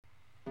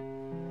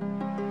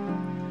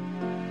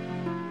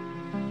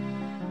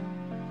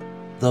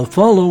The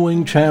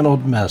following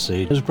channeled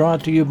message is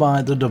brought to you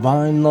by the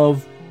Divine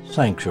Love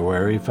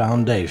Sanctuary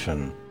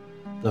Foundation.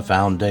 The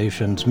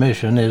Foundation's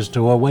mission is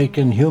to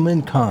awaken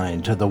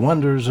humankind to the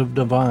wonders of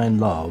divine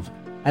love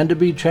and to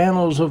be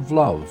channels of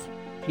love,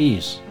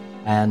 peace,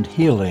 and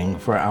healing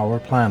for our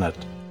planet.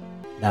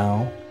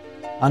 Now,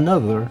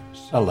 another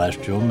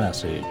celestial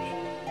message.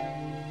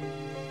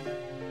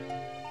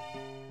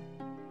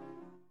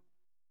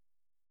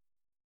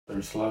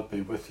 There's love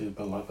be with you,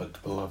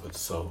 beloved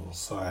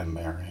souls. I am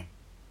Mary.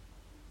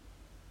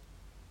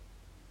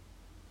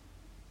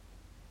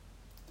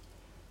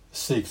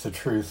 Seek the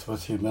truth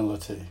with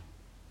humility.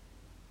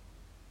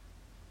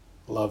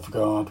 Love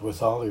God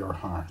with all your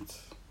heart.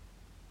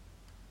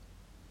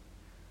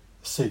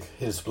 Seek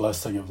His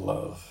blessing of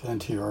love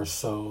into your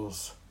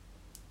souls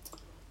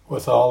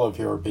with all of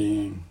your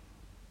being.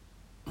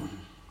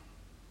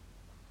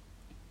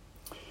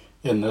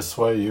 In this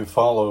way you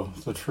follow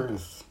the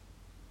truth.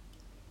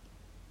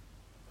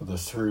 For the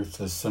truth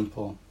is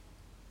simple,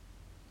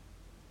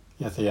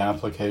 yet the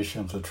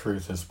application of the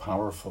truth is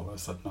powerful,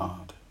 is it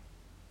not?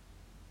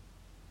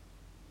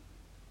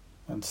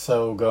 And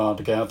so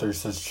God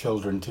gathers His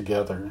children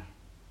together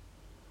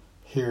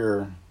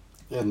here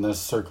in this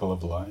circle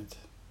of light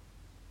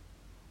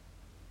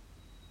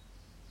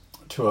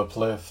to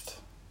uplift,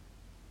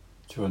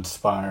 to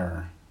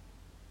inspire,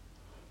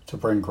 to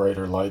bring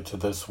greater light to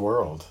this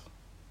world.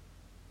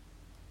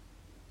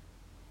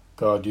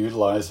 God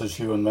utilizes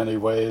you in many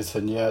ways,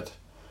 and yet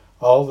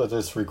all that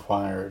is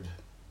required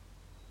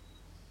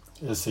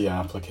is the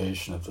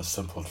application of the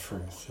simple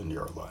truth in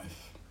your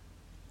life.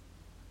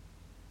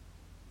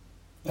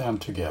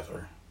 And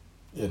together,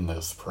 in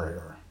this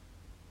prayer,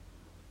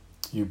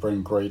 you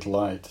bring great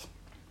light,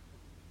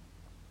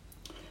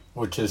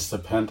 which is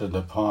dependent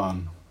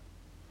upon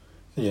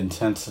the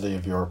intensity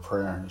of your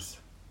prayers,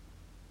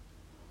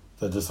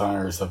 the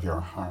desires of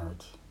your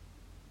heart,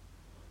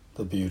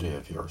 the beauty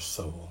of your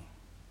soul.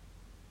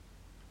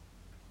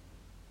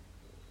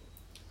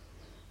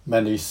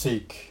 Many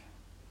seek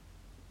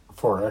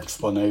for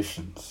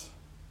explanations,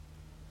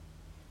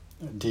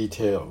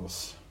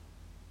 details,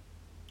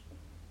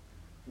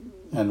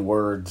 and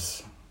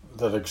words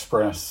that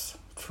express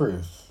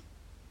truth.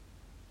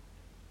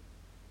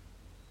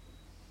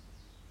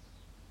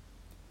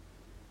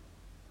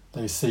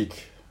 They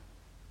seek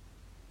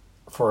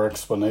for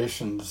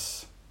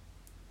explanations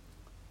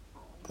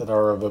that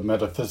are of a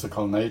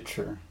metaphysical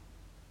nature.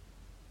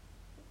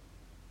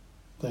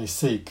 They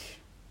seek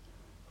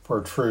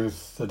for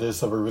truth that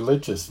is of a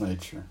religious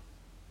nature.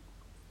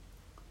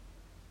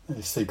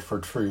 They seek for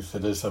truth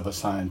that is of a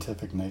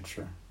scientific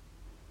nature.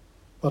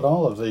 But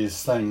all of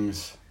these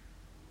things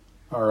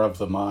are of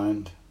the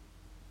mind,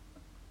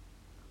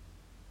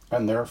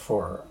 and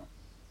therefore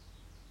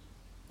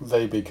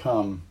they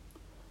become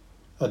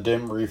a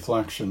dim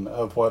reflection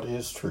of what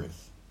is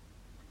truth.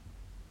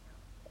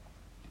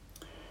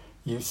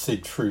 You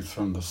seek truth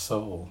from the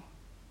soul.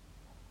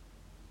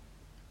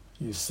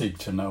 You seek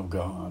to know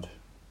God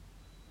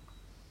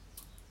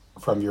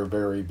from your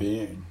very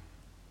being,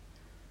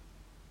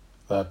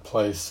 that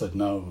place that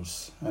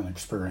knows and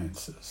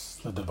experiences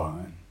the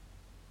divine.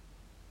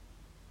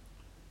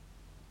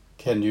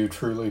 Can you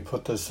truly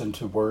put this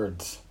into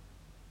words,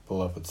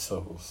 beloved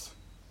souls?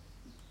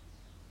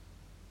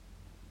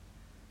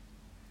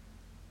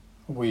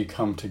 We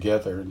come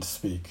together and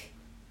speak,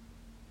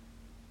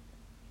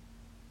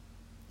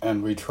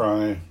 and we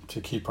try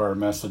to keep our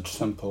message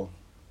simple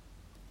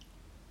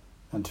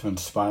and to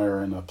inspire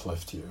and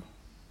uplift you,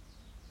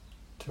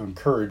 to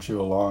encourage you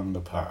along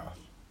the path.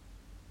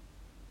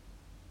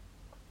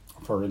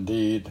 For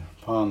indeed,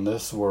 upon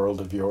this world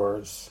of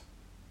yours,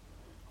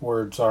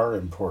 words are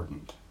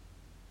important.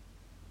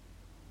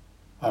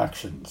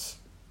 Actions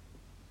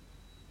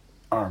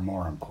are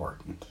more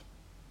important.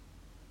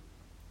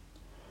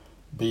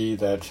 Be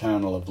that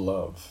channel of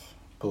love,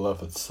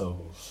 beloved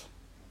souls.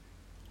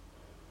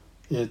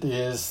 It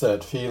is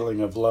that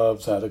feeling of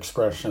love, that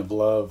expression of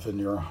love in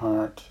your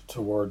heart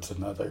towards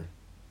another,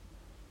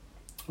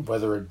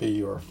 whether it be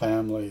your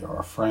family or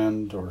a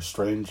friend or a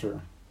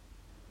stranger,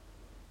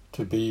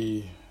 to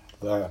be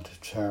that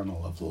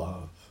channel of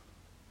love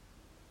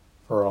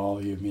for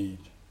all you meet.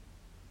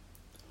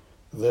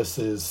 This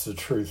is the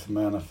truth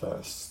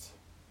manifest.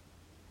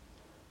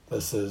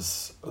 This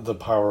is the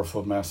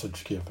powerful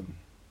message given.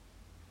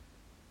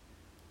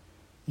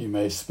 You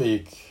may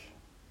speak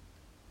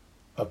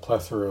a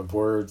plethora of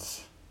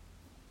words.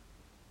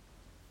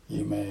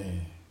 You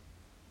may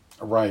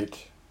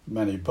write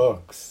many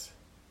books.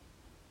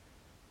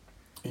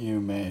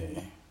 You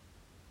may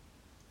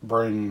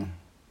bring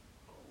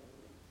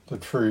the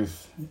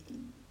truth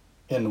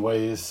in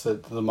ways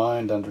that the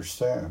mind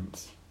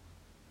understands.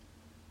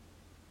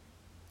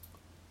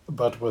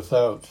 But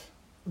without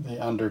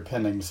the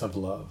underpinnings of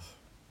love,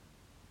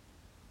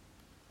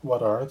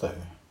 what are they?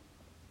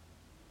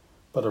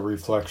 But a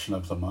reflection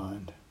of the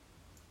mind.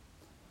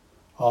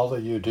 All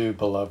that you do,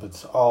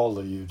 beloveds, all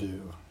that you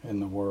do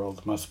in the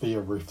world must be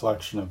a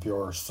reflection of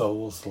your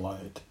soul's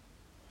light,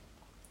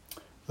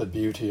 the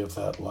beauty of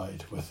that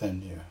light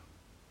within you.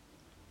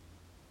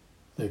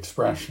 the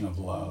expression of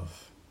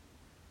love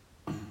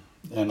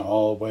in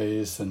all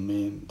ways and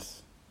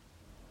means,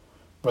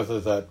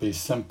 whether that be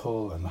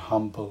simple and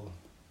humble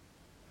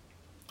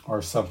or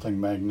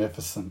something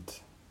magnificent,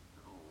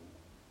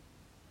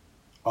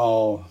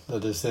 all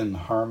that is in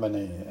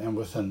harmony and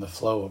within the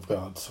flow of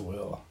God's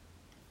will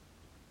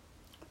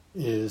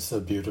is a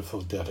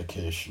beautiful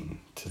dedication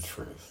to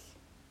truth.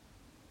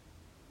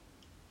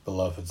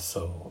 Beloved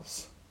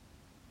souls,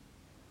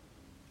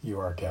 you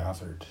are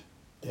gathered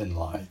in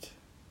light.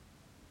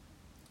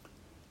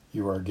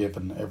 You are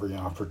given every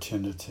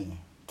opportunity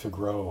to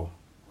grow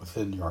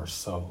within your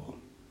soul,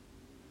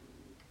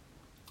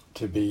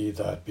 to be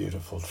that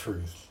beautiful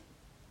truth,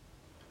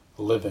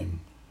 living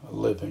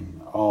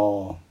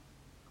all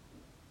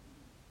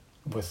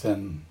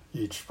within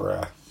each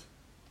breath,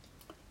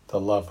 the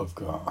love of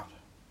God.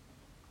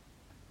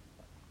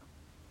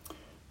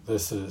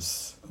 This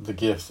is the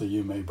gift that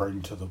you may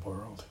bring to the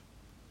world.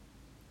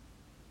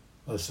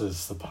 This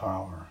is the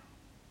power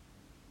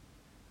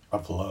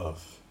of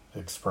love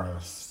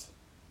expressed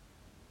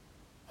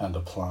and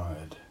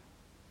applied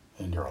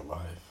in your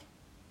life.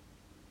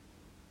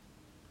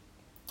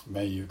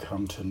 May you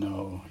come to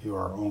know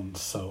your own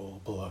soul,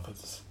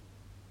 beloveds.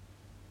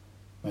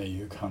 May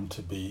you come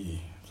to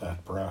be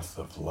that breath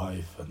of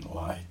life and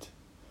light,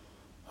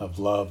 of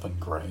love and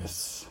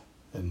grace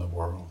in the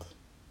world.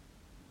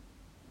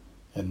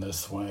 In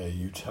this way,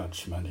 you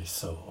touch many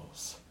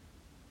souls.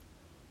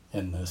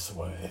 In this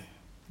way,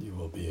 you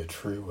will be a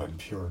true and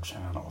pure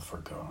channel for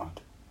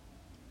God.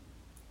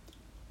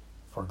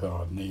 For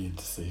God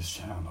needs these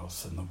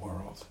channels in the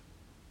world,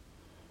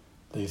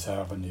 these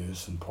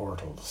avenues and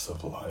portals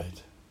of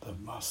light that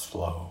must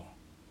flow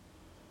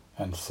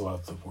and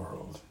flood the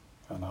world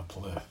and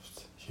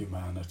uplift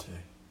humanity,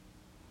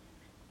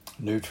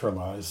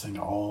 neutralizing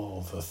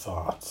all the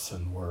thoughts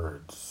and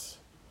words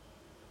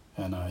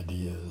and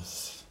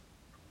ideas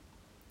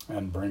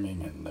and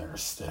bringing in their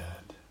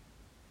stead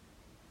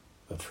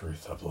the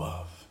truth of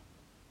love,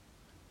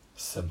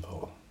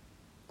 simple,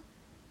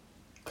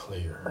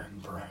 clear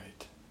and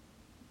bright.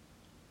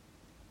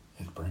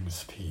 It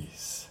brings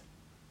peace.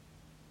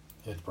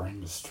 It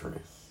brings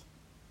truth.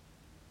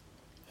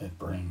 It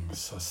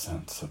brings a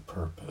sense of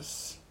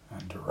purpose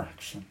and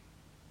direction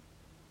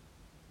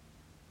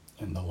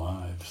in the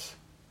lives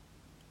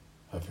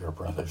of your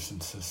brothers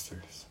and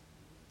sisters.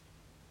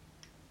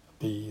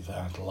 Be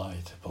that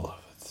light,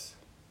 beloveds.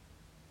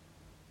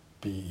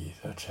 Be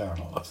the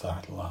channel of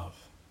that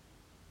love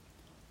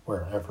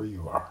wherever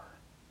you are,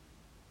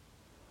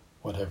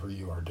 whatever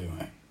you are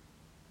doing.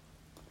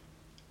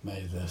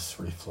 May this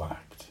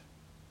reflect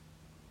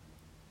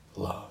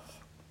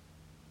love,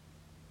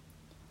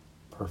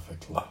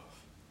 perfect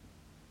love,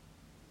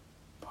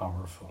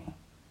 powerful,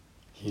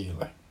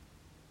 healing,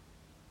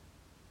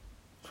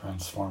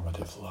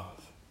 transformative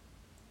love.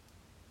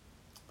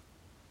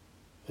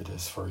 It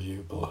is for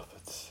you,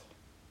 beloveds,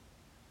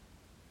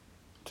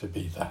 to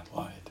be that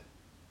light.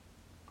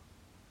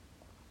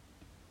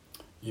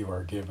 You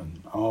are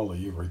given all that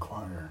you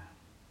require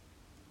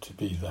to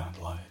be that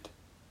light.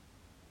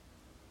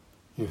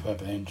 You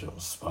have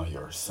angels by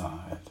your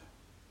side.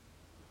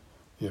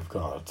 You have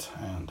God's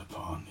hand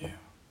upon you.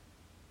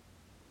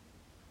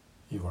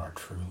 You are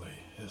truly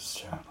His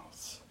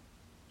channels.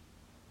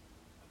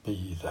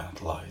 Be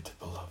that light,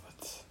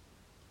 beloveds,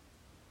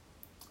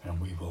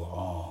 and we will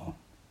all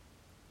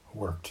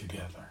work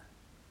together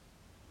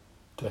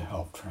to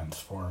help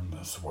transform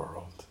this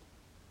world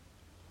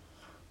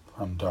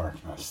from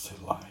darkness to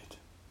light,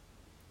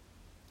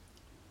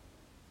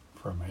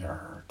 from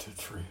error to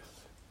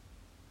truth,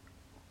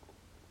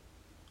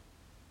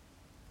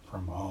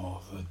 from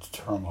all the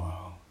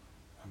turmoil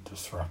and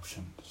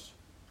disruptions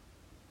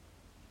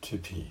to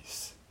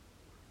peace.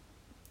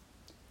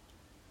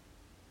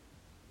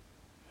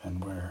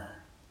 And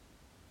where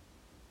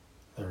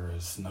there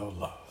is no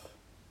love,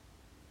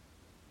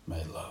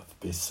 may love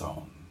be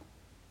sown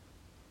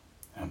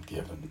and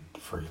given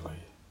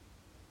freely.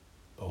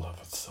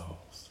 Beloved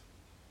souls,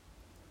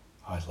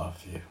 I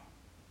love you.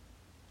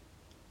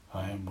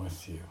 I am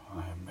with you.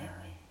 I am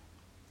Mary.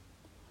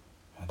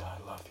 And I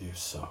love you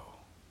so,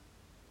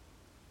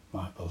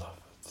 my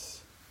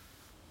beloveds,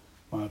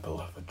 my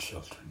beloved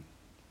children.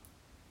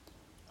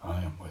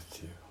 I am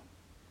with you,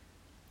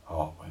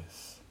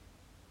 always,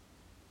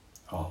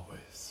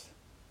 always.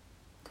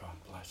 God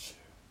bless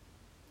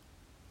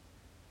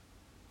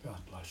you.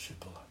 God bless you,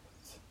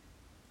 beloveds.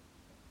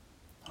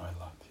 I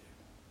love you.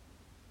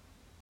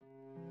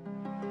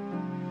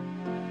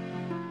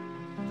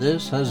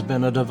 This has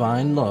been a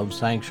Divine Love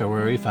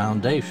Sanctuary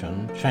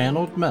Foundation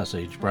channeled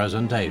message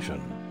presentation.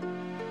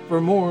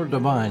 For more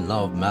Divine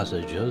Love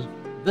messages,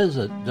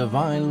 visit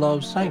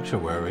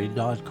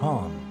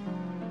divinelovesanctuary.com.